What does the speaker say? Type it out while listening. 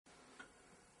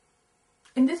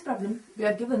In this problem, we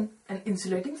are given an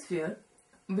insulating sphere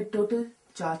with total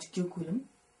charge q coulomb.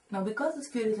 Now, because the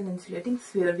sphere is an insulating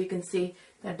sphere, we can say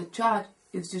that the charge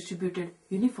is distributed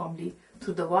uniformly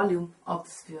through the volume of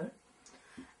the sphere.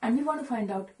 And we want to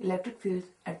find out electric fields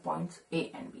at points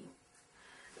A and B.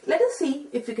 Let us see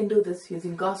if we can do this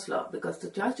using Gauss law, because the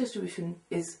charge distribution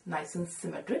is nice and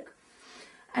symmetric.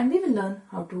 And we will learn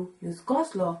how to use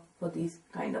Gauss law for these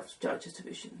kind of charge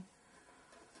distribution.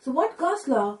 So what Gauss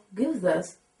law gives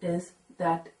us is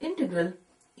that integral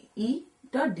E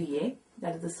dot dA,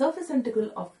 that is the surface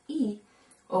integral of E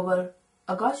over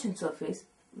a Gaussian surface,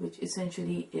 which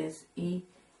essentially is E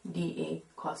dA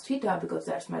cos theta, because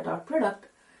that's my dot product,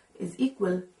 is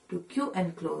equal to Q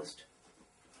enclosed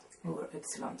over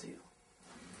epsilon 0.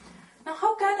 Now,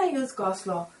 how can I use Gauss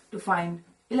law to find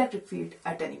electric field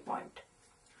at any point?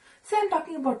 Say I'm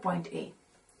talking about point A.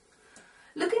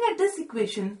 Looking at this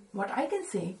equation, what I can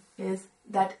say is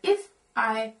that if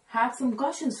I have some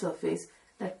Gaussian surface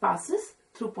that passes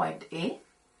through point A,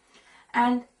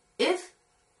 and if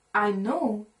I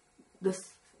know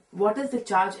what is the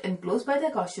charge enclosed by the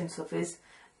Gaussian surface,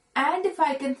 and if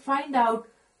I can find out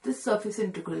this surface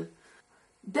integral,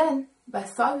 then by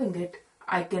solving it,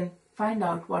 I can find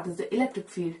out what is the electric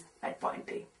field at point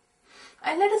A.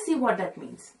 And let us see what that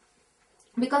means.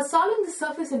 Because solving the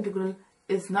surface integral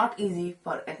is not easy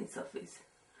for any surface.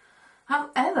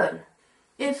 However,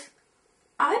 if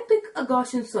I pick a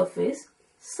Gaussian surface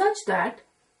such that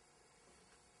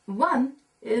one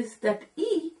is that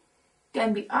E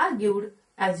can be argued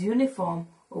as uniform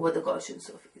over the Gaussian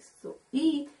surface. So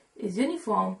E is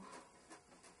uniform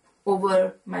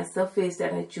over my surface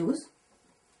that I choose.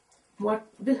 What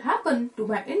will happen to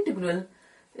my integral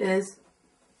is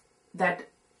that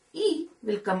E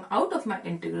will come out of my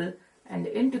integral and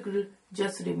the integral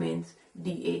just remains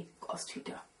dA cos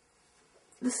theta.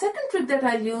 The second trick that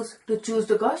I'll use to choose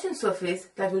the Gaussian surface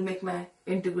that will make my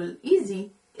integral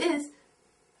easy is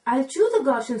I'll choose a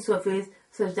Gaussian surface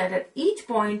such that at each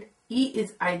point E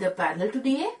is either parallel to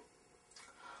dA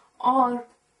or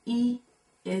E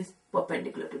is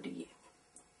perpendicular to dA.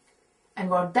 And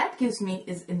what that gives me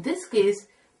is, in this case,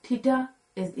 theta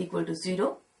is equal to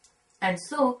 0, and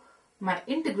so my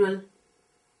integral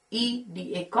E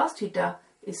dA cos theta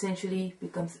essentially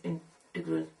becomes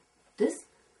integral this,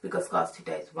 because cos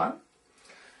theta is 1.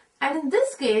 And in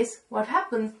this case, what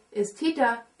happens is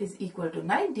theta is equal to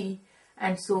 90,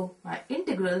 and so my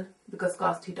integral, because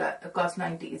cos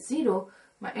 90 is 0,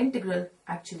 my integral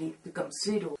actually becomes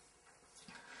 0.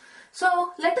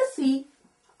 So let us see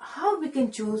how we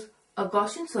can choose a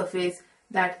Gaussian surface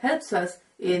that helps us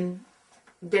in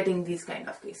getting these kind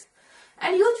of cases.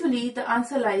 And usually the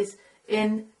answer lies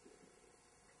in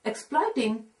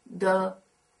exploiting the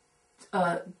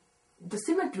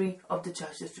symmetry of the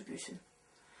charge distribution.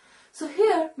 So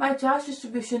here my charge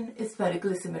distribution is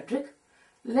spherically symmetric.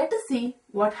 Let us see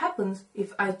what happens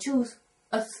if I choose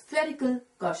a spherical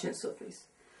Gaussian surface.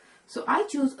 So I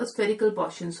choose a spherical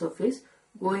Gaussian surface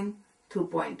going through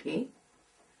point A,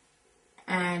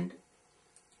 and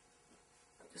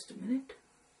just a minute,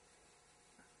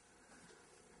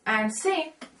 and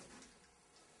say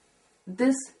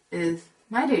this is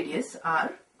my radius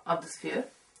r of the sphere.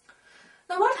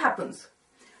 Now what happens?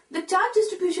 The charge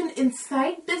distribution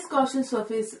inside this Gaussian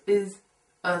surface is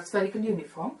spherically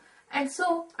uniform, and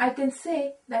so I can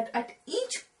say that at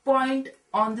each point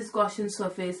on this Gaussian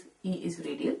surface E is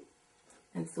radial,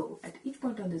 and so at each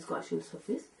point on this Gaussian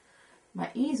surface my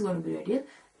E is going to be radial.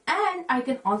 And I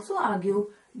can also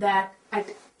argue that at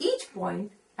each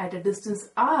point at a distance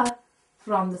r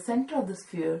from the center of the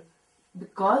sphere,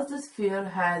 because the sphere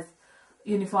has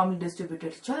uniformly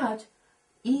distributed charge,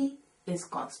 E is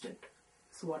constant.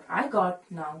 So what I got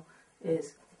now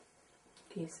is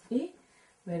case A,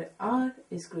 where r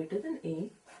is greater than A.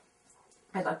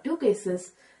 I got two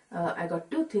cases, I got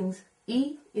two things.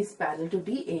 E is parallel to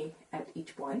dA at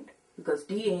each point, because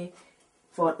dA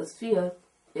for a sphere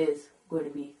is going to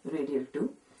be radial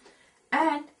too,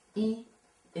 and E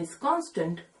is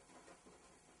constant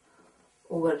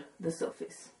over the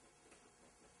surface.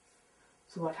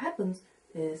 So what happens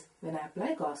is, when I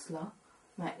apply Gauss law,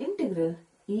 my integral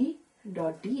E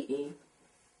dot dA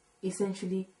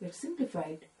essentially gets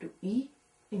simplified to E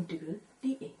integral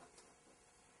dA,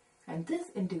 and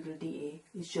this integral dA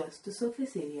is just the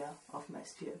surface area of my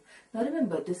sphere. Now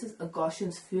remember, this is a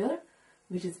Gaussian sphere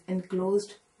which is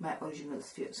enclosed my original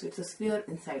sphere. So it's a sphere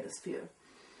inside a sphere,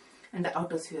 and the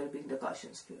outer sphere being the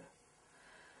Gaussian sphere.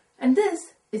 And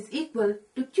this is equal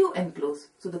to Q enclosed.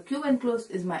 So the Q enclosed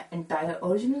is my entire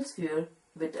original sphere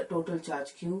with a total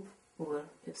charge Q over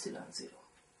epsilon 0.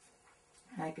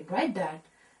 And I can write that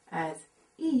as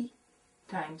E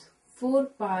times 4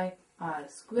 pi r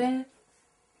square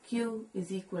q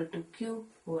is equal to q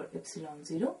over epsilon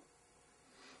 0,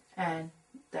 and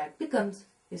that becomes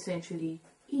essentially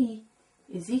E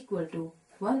is equal to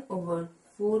 1 over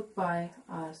 4 pi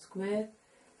r square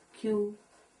q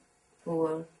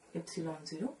over epsilon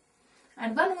 0,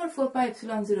 and 1 over 4 pi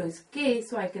epsilon 0 is k,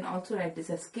 so I can also write this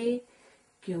as k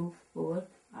q over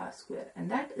r square, and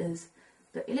that is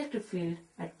the electric field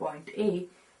at point A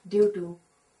due to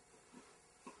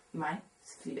my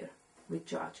sphere with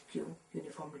charge q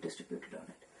uniformly distributed on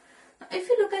it. Now if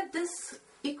you look at this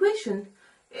equation,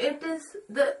 it is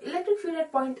the electric field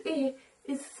at point A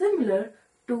is similar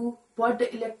to what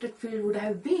the electric field would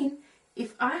have been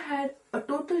if I had a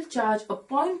total charge, a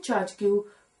point charge q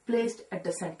placed at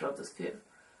the center of the sphere.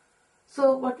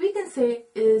 So what we can say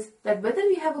is that whether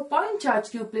we have a point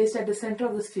charge q placed at the center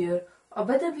of the sphere or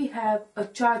whether we have a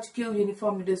charge q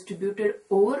uniformly distributed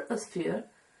over a sphere,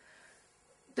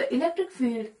 the electric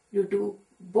field due to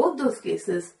both those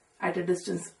cases at a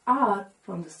distance r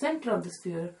from the center of the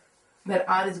sphere, where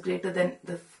r is greater than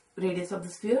the radius of the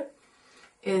sphere,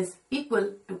 is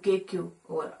equal to kq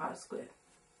over r square.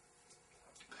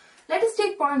 Let us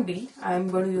take point B. I am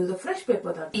going to use a fresh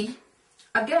paper that B.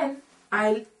 Again,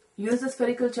 I'll use the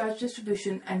spherical charge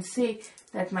distribution and say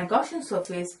that my Gaussian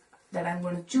surface that I'm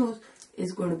going to choose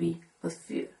is going to be a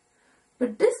sphere.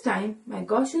 But this time my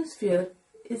Gaussian sphere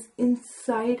is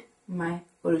inside my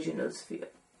original sphere.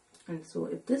 And so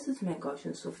if this is my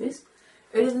Gaussian surface,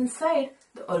 it is inside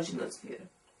the original sphere.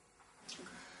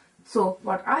 So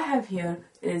what I have here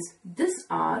is this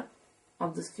r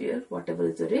of the sphere, whatever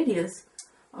is the radius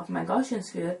of my Gaussian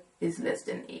sphere, is less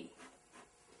than a,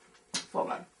 for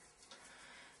 1.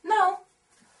 Now,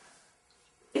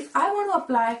 if I want to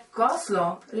apply Gauss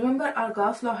law, remember our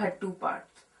Gauss law had two parts.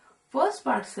 First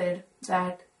part said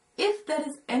that if there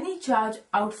is any charge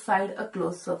outside a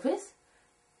closed surface,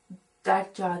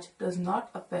 that charge does not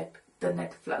affect the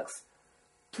net flux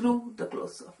through the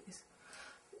closed surface.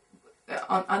 In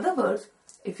other words,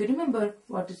 if you remember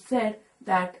what it said,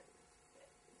 that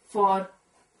for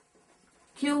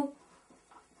q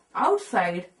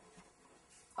outside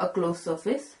a closed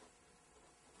surface,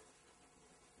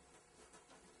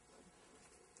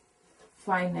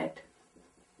 phi net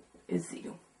is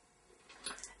 0.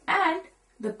 And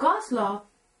the Gauss law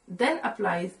then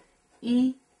applies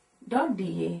E dot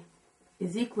dA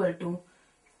is equal to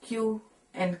q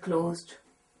enclosed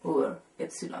over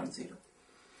epsilon 0.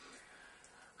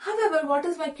 However, what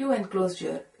is my q enclosed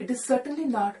here? It is certainly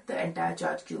not the entire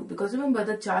charge q, because remember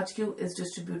the charge q is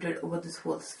distributed over this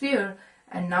whole sphere,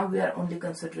 and now we are only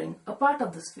considering a part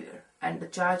of the sphere, and the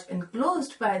charge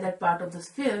enclosed by that part of the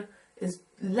sphere is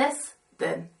less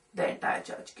than the entire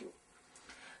charge q.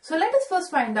 So let us first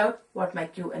find out what my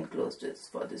q enclosed is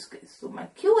for this case. So my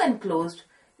q enclosed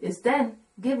is then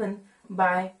given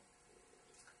by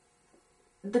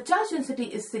the charge density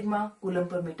is sigma coulomb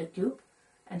per meter cube,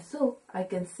 and so I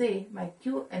can say my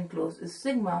q enclosed is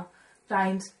sigma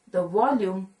times the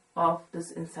volume of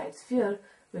this inside sphere,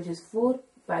 which is 4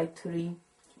 by 3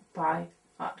 pi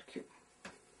r cube.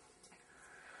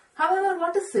 However,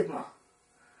 what is sigma?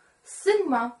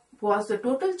 Sigma was the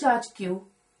total charge q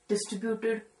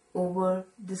distributed over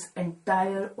this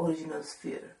entire original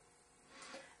sphere,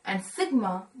 and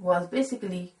sigma was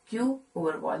basically q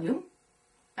over volume,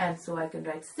 and so I can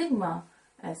write sigma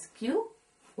as q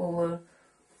over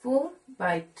 4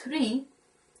 by 3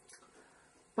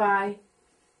 pi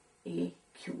a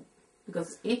cube,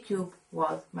 because a cube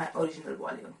was my original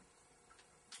volume,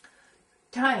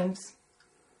 times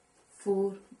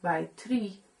 4 by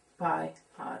 3 pi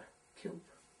r cube.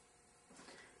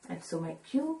 And so my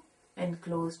q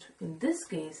enclosed in this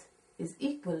case is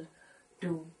equal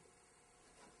to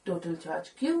total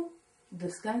charge q,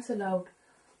 this cancel out,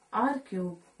 r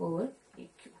cube over a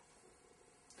cube.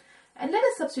 And let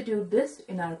us substitute this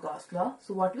in our Gauss law.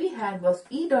 So what we had was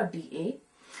E dot dA.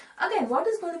 Again, what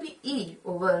is going to be E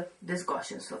over this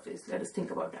Gaussian surface? Let us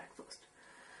think about that first.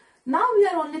 Now we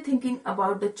are only thinking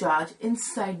about the charge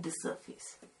inside the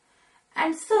surface.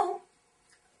 And so,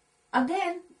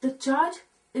 again, the charge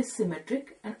is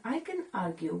symmetric, and I can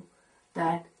argue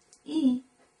that E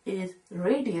is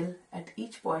radial at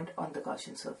each point on the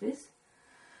Gaussian surface.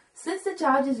 Since the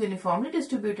charge is uniformly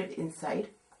distributed inside,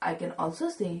 I can also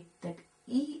say that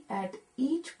E at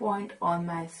each point on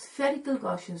my spherical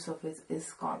Gaussian surface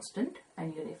is constant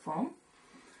and uniform,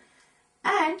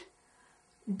 and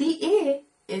dA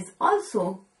is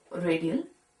also radial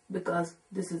because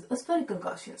this is a spherical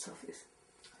Gaussian surface.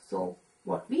 So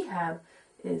what we have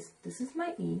is, this is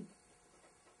my E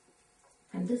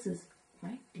and this is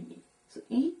my dA. So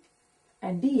E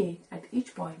and dA at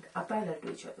each point are parallel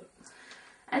to each other.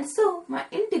 And so my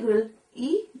integral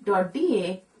E dot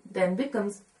dA then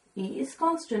becomes E is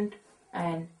constant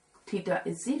and theta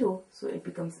is 0, so it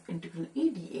becomes integral E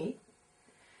dA,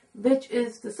 which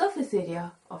is the surface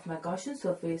area of my Gaussian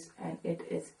surface, and it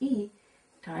is E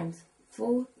times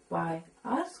 4 pi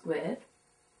r square,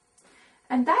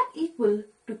 and that equal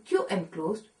to Q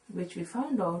enclosed, which we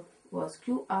found out was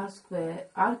Q r square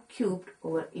r cubed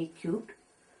over A cubed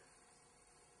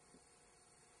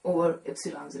over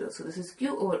epsilon 0. So this is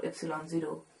Q over epsilon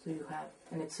 0, so you have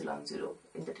an epsilon 0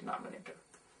 in the denominator.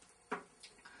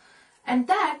 And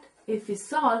that, if we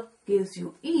solve, gives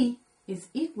you E is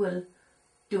equal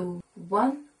to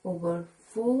 1 over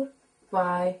 4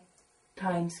 pi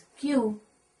times Q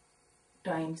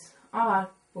times R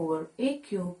over A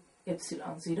cube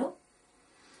epsilon 0.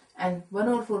 And 1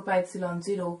 over 4 pi epsilon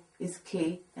 0 is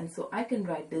K, and so I can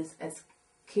write this as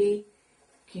K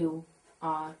Q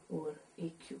R over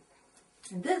A cube.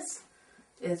 And this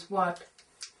is what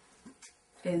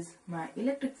is my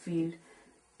electric field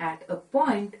at a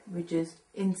point which is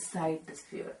inside the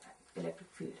sphere, electric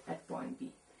field at point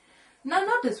B. Now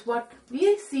notice what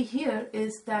we see here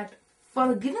is that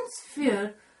for a given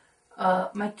sphere,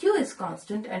 my Q is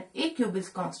constant and A cube is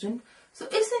constant. So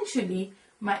essentially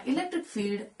my electric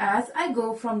field, as I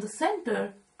go from the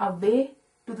center away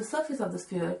to the surface of the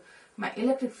sphere, my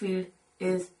electric field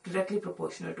is directly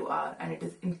proportional to R, and it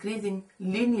is increasing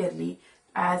linearly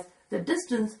as the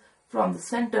distance from the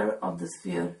center of the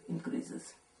sphere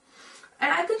increases.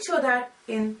 And I can show that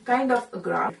in kind of a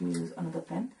graph. Let me use another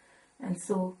pen. And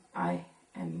so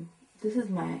this is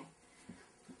my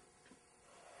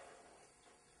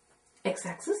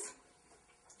x-axis,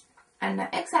 and my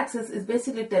x-axis is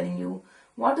basically telling you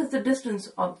what is the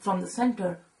distance from the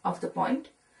center of the point.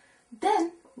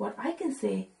 Then what I can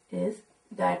say is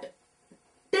that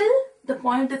till the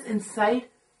point is inside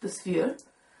the sphere,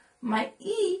 my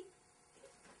E,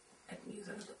 let me use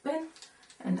another pen,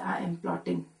 and I am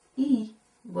plotting E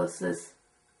versus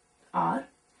R.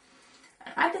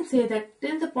 And I can say that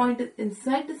till the point is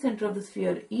inside the center of the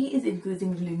sphere, E is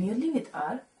increasing linearly with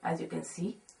R. As you can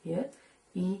see here,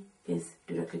 E is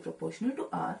directly proportional to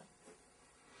R.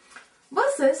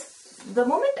 Versus the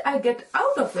moment I get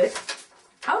out of it,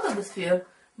 out of the sphere,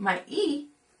 my E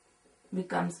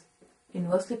becomes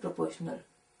inversely proportional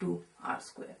to R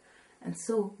square. And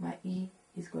so my E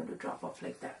is going to drop off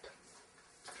like that.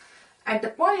 At the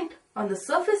point on the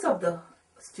surface of the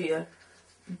sphere,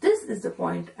 this is the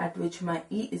point at which my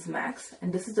E is max,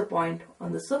 and this is the point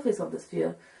on the surface of the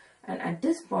sphere, and at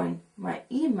this point my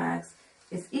E max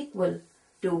is equal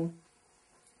to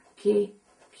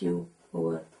KQ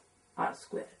over R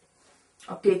squared,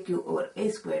 or KQ over A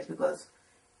squared, because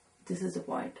this is the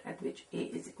point at which A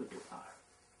is equal to R.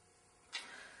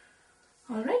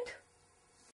 Alright.